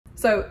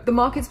So the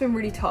market's been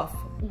really tough.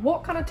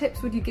 What kind of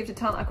tips would you give to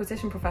talent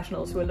acquisition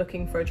professionals who are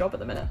looking for a job at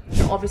the minute?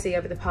 Obviously,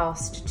 over the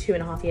past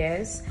 2.5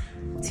 years,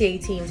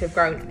 TA teams have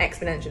grown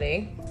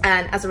exponentially.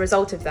 And as a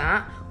result of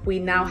that, we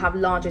now have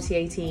larger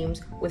TA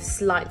teams with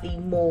slightly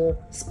more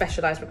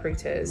specialised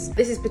recruiters.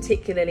 This is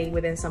particularly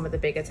within some of the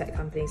bigger tech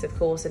companies, of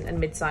course, and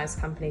mid-sized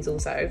companies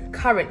also.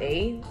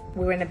 Currently,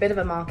 we're in a bit of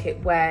a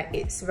market where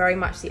it's very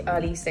much the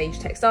early stage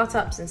tech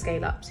startups and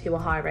scale-ups who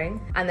are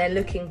hiring, and they're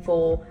looking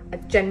for a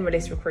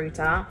generalist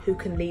recruiter who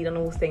can lead on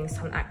all things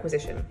talent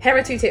acquisition. Here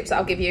are 2 tips that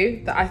I'll give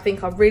you that I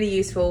think are really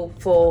useful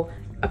for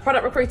a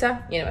product recruiter,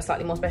 a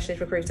slightly more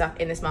specialist recruiter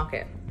in this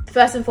market.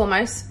 First and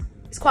foremost,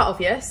 it's quite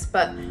obvious,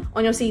 but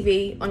on your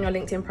CV, on your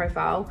LinkedIn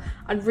profile,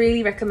 I'd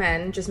really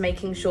recommend just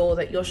making sure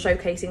that you're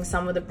showcasing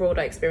some of the broader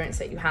experience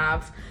that you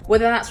have,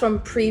 whether that's from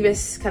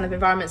previous kind of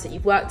environments that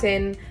you've worked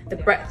in, the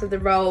breadth of the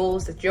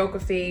roles, the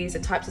geographies, the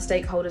types of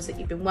stakeholders that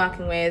you've been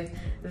working with,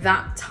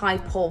 that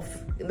type of,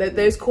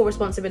 those core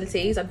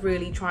responsibilities I'd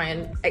really try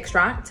and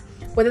extract.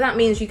 Whether that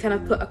means you kind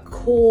of put a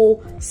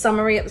core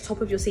summary at the top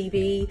of your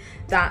CV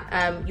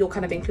that you're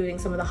kind of including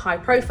some of the high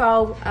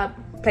profile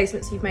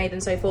placements you've made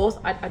and so forth,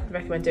 I'd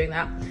recommend doing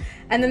that.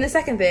 And then the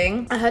second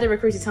thing, I heard a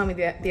recruiter tell me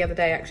the other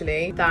day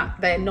actually that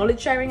they're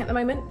knowledge sharing at the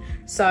moment.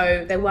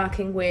 So they're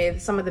working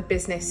with some of the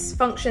business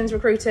functions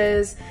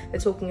recruiters, they're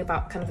talking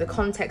about kind of the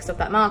context of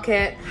that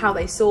market, how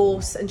they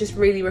source, and just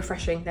really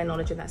refreshing their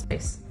knowledge in that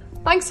space.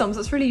 Thanks, Tom,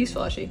 that's really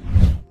useful actually.